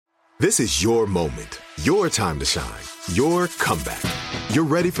This is your moment, your time to shine, your comeback. You're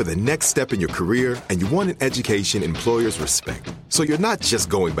ready for the next step in your career, and you want an education employers respect. So you're not just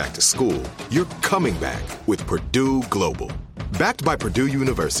going back to school, you're coming back with Purdue Global. Backed by Purdue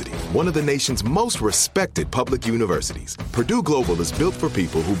University, one of the nation's most respected public universities, Purdue Global is built for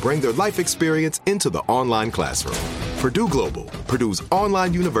people who bring their life experience into the online classroom. Purdue Global, Purdue's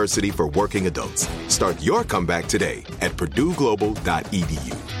online university for working adults. Start your comeback today at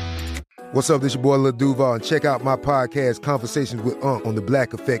purdueglobal.edu. What's up, this your boy Lil Duval, and check out my podcast, Conversations with Unc, on the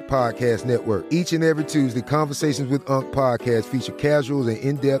Black Effect Podcast Network. Each and every Tuesday, Conversations with Unc podcast feature casual and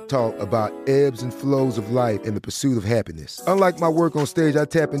in-depth talk about ebbs and flows of life and the pursuit of happiness. Unlike my work on stage, I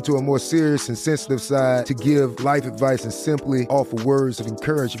tap into a more serious and sensitive side to give life advice and simply offer words of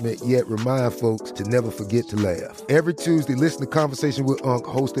encouragement, yet remind folks to never forget to laugh. Every Tuesday, listen to Conversation with Unc,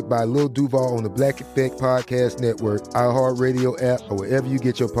 hosted by Lil Duval on the Black Effect Podcast Network, iHeartRadio app, or wherever you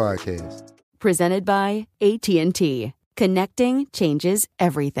get your podcasts. Presented by AT&T. Connecting changes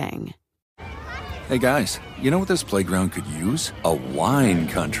everything. Hey guys, you know what this playground could use? A wine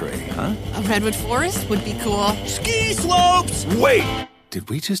country, huh? A redwood forest would be cool. Ski slopes! Wait! Did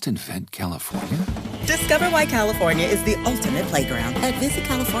we just invent California? Discover why California is the ultimate playground at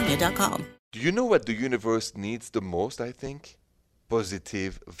visitcalifornia.com. Do you know what the universe needs the most, I think?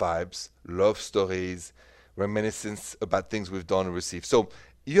 Positive vibes, love stories, reminiscence about things we've done and received. So,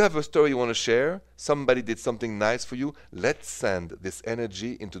 you have a story you want to share? Somebody did something nice for you? Let's send this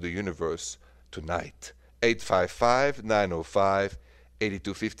energy into the universe tonight.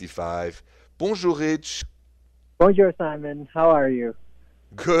 855-905-8255. Bonjour, Rich. Bonjour, Simon. How are you?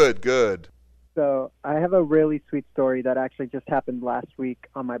 Good, good. So I have a really sweet story that actually just happened last week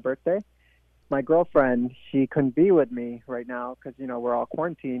on my birthday. My girlfriend, she couldn't be with me right now because, we're all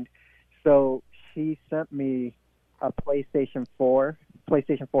quarantined. So she sent me a PlayStation 4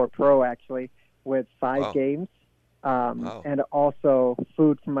 Pro, actually, with 5 games, and also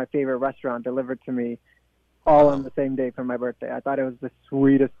food from my favorite restaurant delivered to me all on the same day for my birthday. I thought it was the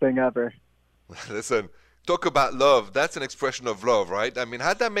sweetest thing ever. Listen, talk about love. That's an expression of love, right? I mean,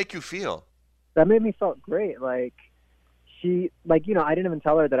 how'd that make you feel? That made me feel great. I didn't even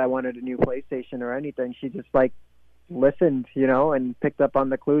tell her that I wanted a new PlayStation or anything. She just, listened, and picked up on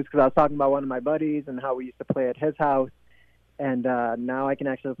the clues, because I was talking about one of my buddies and how we used to play at his house. And now I can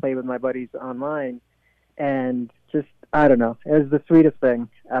actually play with my buddies online. And just, I don't know, it was the sweetest thing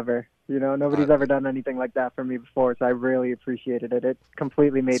ever. Nobody's ever done anything like that for me before, so I really appreciated it. It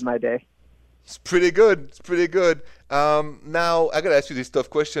completely made my day. It's pretty good. It's pretty good. Now, I got to ask you this tough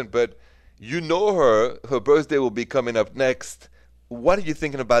question, but you know her. Her birthday will be coming up next. What are you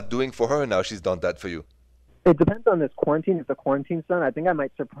thinking about doing for her now she's done that for you? It depends on this quarantine. If the quarantine's done, I think I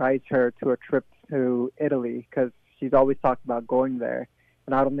might surprise her to a trip to Italy, because she's always talked about going there,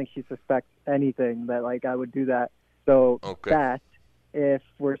 and I don't think she suspects anything that I would do that. So that, if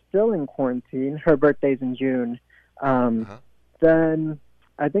we're still in quarantine, her birthday's in June, then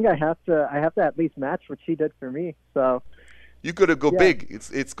I think I have to at least match what she did for me. So you gotta go big.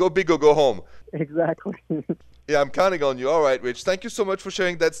 It's go big or go home. Exactly. Yeah, I'm counting on you. All right, Rich. Thank you so much for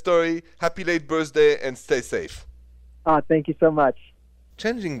sharing that story. Happy late birthday and stay safe. Thank you so much.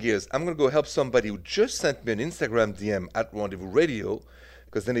 Changing gears, I'm going to go help somebody who just sent me an Instagram DM at Rendezvous Radio,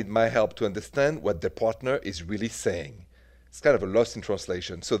 because they need my help to understand what their partner is really saying. It's kind of a lost in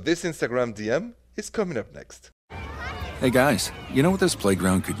translation. So this Instagram DM is coming up next. Hey guys, you know what this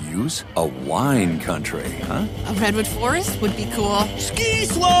playground could use? A wine country, huh? A redwood forest would be cool. Ski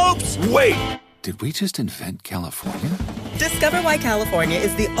slopes! Wait! Did we just invent California? Discover why California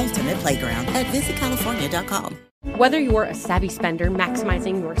is the ultimate playground at visitcalifornia.com. Whether you're a savvy spender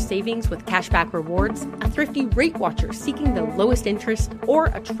maximizing your savings with cashback rewards, a thrifty rate watcher seeking the lowest interest,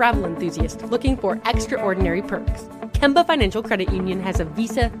 or a travel enthusiast looking for extraordinary perks, Kemba Financial Credit Union has a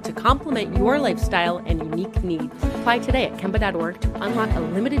visa to complement your lifestyle and unique needs. Apply today at Kemba.org to unlock a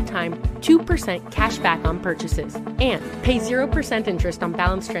limited-time 2% cash back on purchases and pay 0% interest on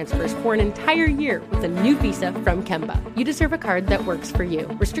balance transfers for an entire year with a new visa from Kemba. You deserve a card that works for you.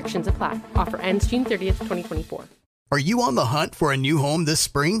 Restrictions apply. Offer ends June 30th, 2024. Are you on the hunt for a new home this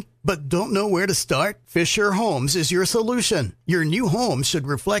spring, but don't know where to start? Fisher Homes is your solution. Your new home should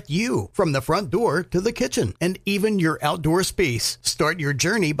reflect you, from the front door to the kitchen and even your outdoor space. Start your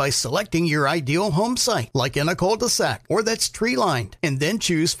journey by selecting your ideal home site, like in a cul-de-sac or that's tree-lined, and then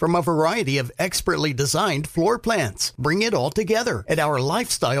choose from a variety of expertly designed floor plans. Bring it all together at our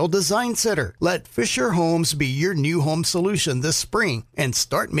Lifestyle Design Center. Let Fisher Homes be your new home solution this spring and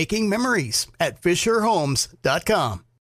start making memories at FisherHomes.com.